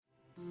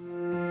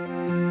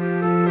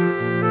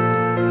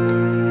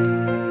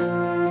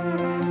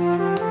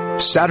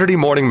Saturday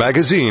Morning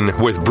Magazine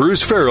with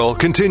Bruce Farrell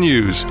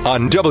continues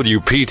on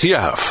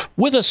WPTF.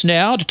 With us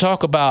now to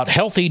talk about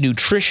healthy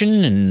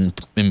nutrition and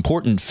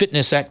important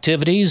fitness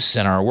activities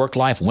and our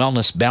work-life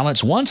wellness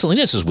balance, Juan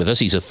Salinas is with us.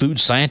 He's a food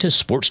scientist,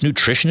 sports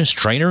nutritionist,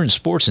 trainer, and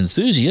sports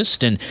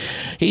enthusiast, and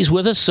he's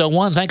with us. So,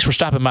 Juan, thanks for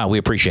stopping by. We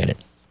appreciate it.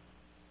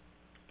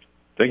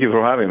 Thank you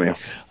for having me.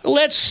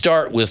 Let's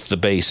start with the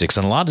basics.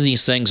 And a lot of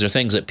these things are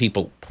things that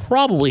people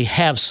probably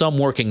have some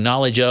working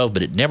knowledge of,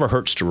 but it never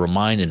hurts to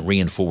remind and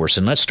reinforce.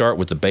 And let's start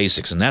with the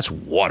basics, and that's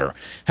water.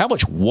 How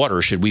much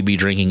water should we be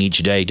drinking each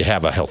day to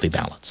have a healthy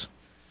balance?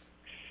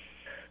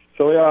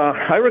 So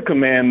I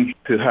recommend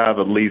to have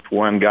at least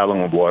 1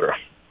 gallon of water.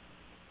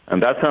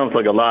 And that sounds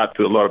like a lot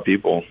to a lot of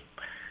people.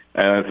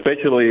 And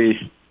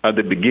especially at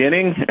the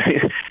beginning,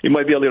 it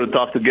might be a little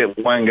tough to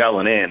get 1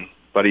 gallon in.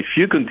 But if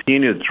you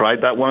continue to try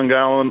that 1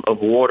 gallon of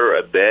water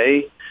a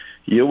day,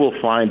 you will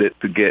find it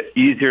to get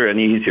easier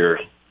and easier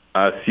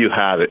as you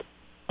have it.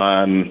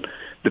 The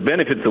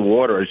benefits of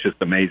water is just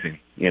amazing,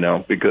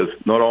 because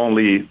not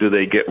only do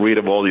they get rid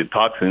of all your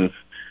toxins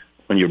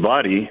on your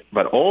body,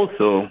 but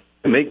also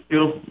make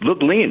you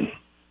look lean.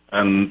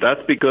 And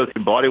that's because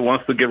your body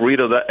wants to get rid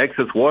of that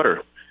excess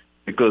water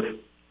because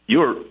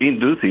you're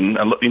introducing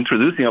a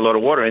lot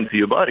of water into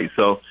your body.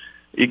 So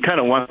it kind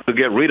of wants to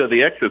get rid of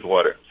the excess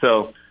water.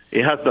 So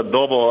it has the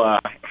double,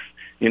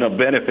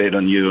 benefit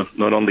on you,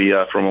 not only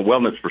from a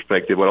wellness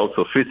perspective, but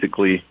also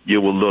physically, you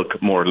will look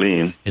more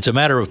lean. It's a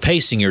matter of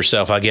pacing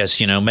yourself, I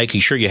guess,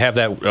 making sure you have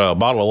that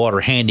bottle of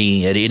water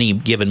handy at any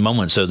given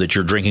moment so that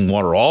you're drinking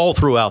water all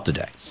throughout the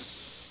day.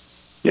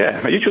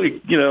 Yeah, usually,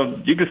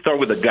 you can start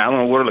with a gallon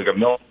of water, like a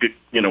milk,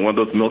 one of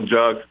those milk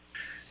jugs,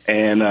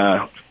 and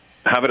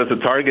have it as a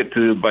target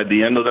to, by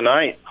the end of the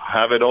night,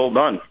 have it all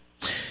done.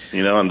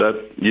 And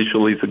that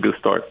usually is a good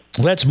start.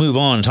 Let's move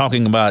on,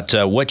 talking about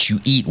what you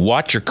eat.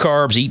 Watch your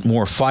carbs, eat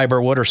more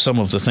fiber. What are some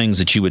of the things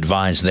that you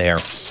advise there?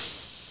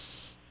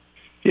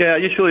 Yeah, I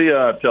usually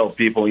tell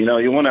people,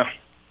 you want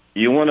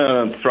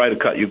to try to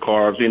cut your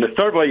carbs.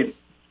 Start by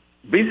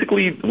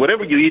basically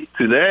whatever you eat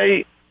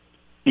today,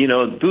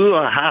 do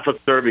a half a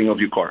serving of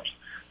your carbs.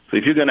 So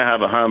if you're going to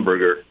have a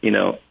hamburger,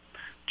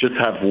 just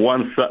have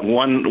one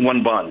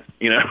bun.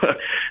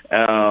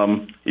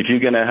 If you're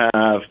going to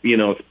have,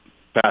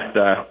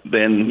 pasta,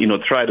 then,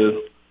 try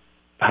to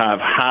have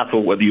half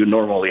of what you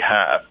normally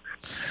have.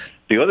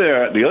 The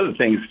other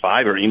thing is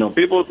fiber.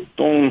 People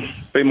don't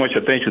pay much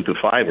attention to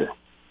fiber.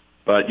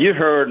 But you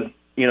heard,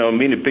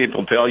 many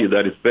people tell you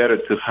that it's better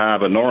to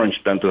have an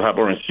orange than to have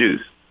orange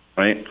juice,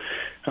 right?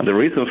 And the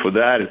reason for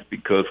that is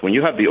because when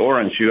you have the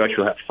orange, you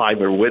actually have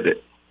fiber with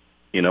it,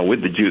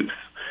 with the juice.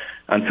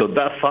 And so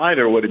that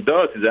fiber, what it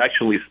does is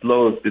actually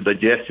slows the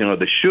digestion of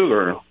the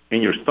sugar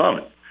in your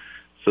stomach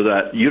so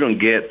that you don't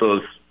get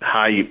those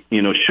high,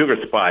 sugar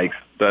spikes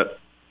that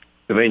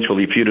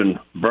eventually, if you don't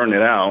burn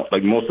it out,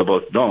 like most of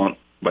us don't,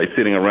 by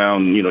sitting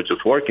around,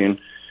 just working,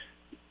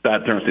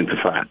 that turns into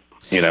fat,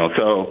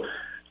 So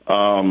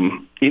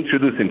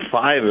introducing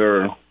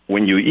fiber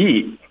when you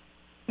eat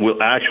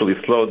will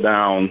actually slow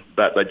down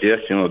that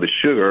digestion of the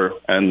sugar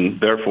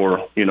and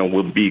therefore,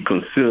 will be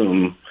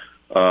consumed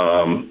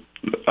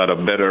at a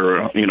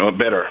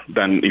better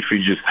than if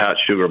you just had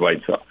sugar by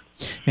itself.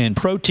 And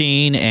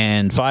protein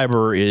and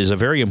fiber is a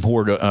very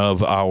important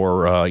of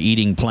our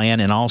eating plan.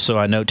 And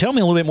also, tell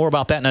me a little bit more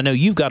about that. And I know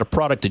you've got a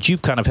product that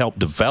you've kind of helped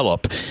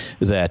develop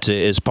that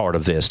is part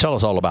of this. Tell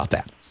us all about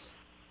that.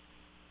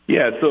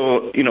 Yeah,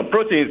 so,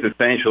 protein is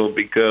essential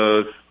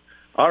because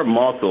our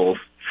muscles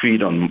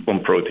feed on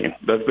protein.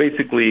 That's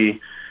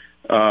basically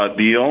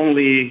the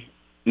only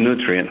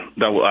nutrient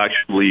that will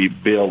actually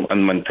build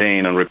and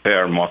maintain and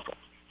repair muscle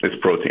is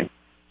protein.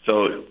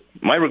 So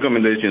my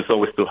recommendation is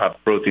always to have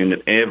protein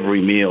in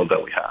every meal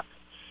that we have,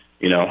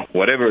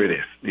 whatever it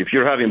is. If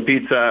you're having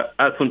pizza,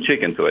 add some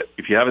chicken to it.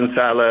 If you're having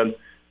salad,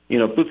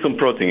 put some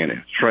protein in it,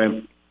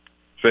 shrimp,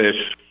 fish,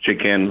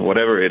 chicken,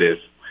 whatever it is.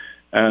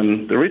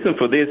 And the reason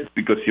for this is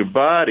because your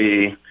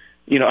body,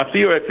 after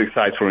you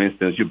exercise, for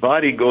instance, your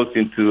body goes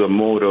into a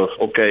mode of,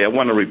 okay, I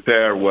want to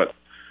repair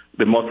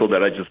the muscle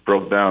that I just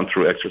broke down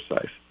through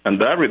exercise.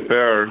 And that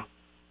repair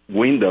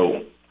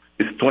window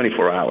is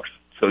 24 hours.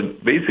 So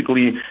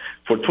basically,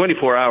 for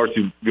 24 hours,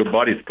 your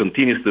body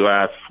continues to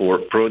ask for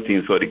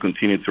protein so that it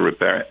continues to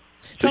repair it.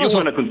 So you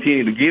want to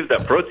continue to give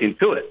that protein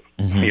to it,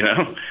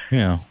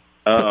 Yeah.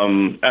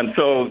 And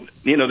so,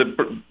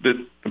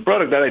 the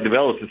product that I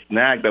developed is a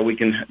snack that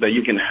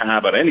you can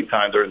have at any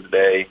time during the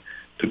day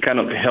to kind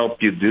of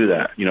help you do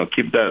that.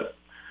 Keep that,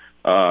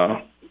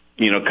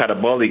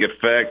 catabolic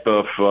effect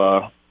of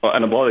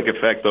anabolic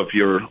effect of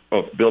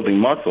building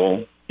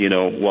muscle,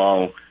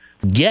 while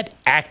get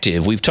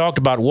active. We've talked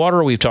about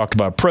water, we've talked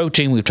about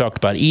protein, we've talked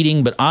about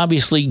eating, but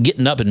obviously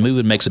getting up and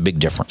moving makes a big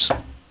difference.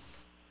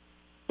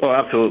 Oh,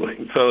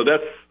 absolutely. So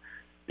that's,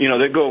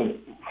 they go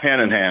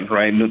hand in hand,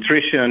 right?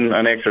 Nutrition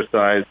and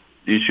exercise,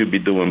 you should be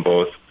doing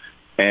both.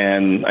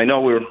 And I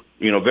know we're,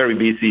 very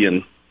busy,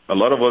 and a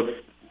lot of us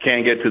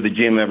can't get to the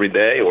gym every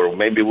day, or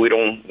maybe we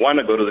don't want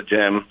to go to the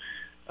gym.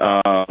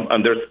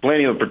 And there's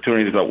plenty of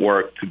opportunities at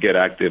work to get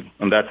active.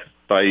 And that's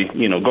by,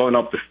 going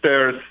up the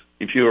stairs.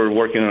 If you're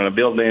working on a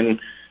building,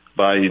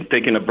 by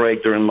taking a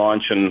break during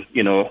lunch and,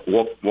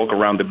 walk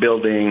around the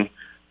building.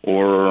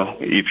 Or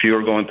if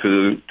you're going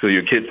to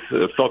your kid's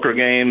soccer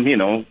game,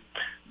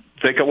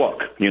 take a walk,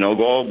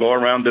 go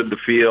around the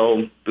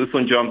field, do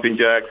some jumping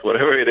jacks,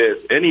 whatever it is,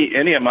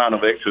 any amount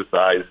of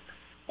exercise.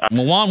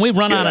 Well, Juan, we've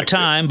run out of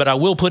time, but I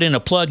will put in a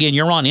plug-in.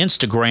 You're on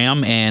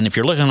Instagram, and if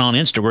you're looking on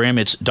Instagram,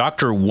 it's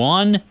Dr.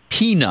 Juan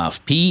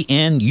P-nuff,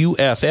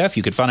 P-N-U-F-F.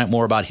 You can find out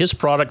more about his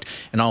product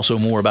and also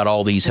more about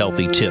all these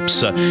healthy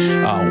tips.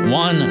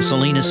 Juan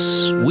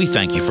Salinas, we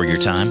thank you for your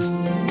time.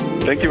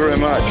 Thank you very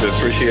much. I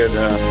appreciate it,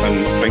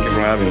 and thank you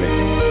for having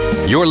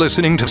me. You're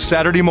listening to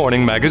Saturday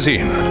Morning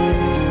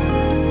Magazine.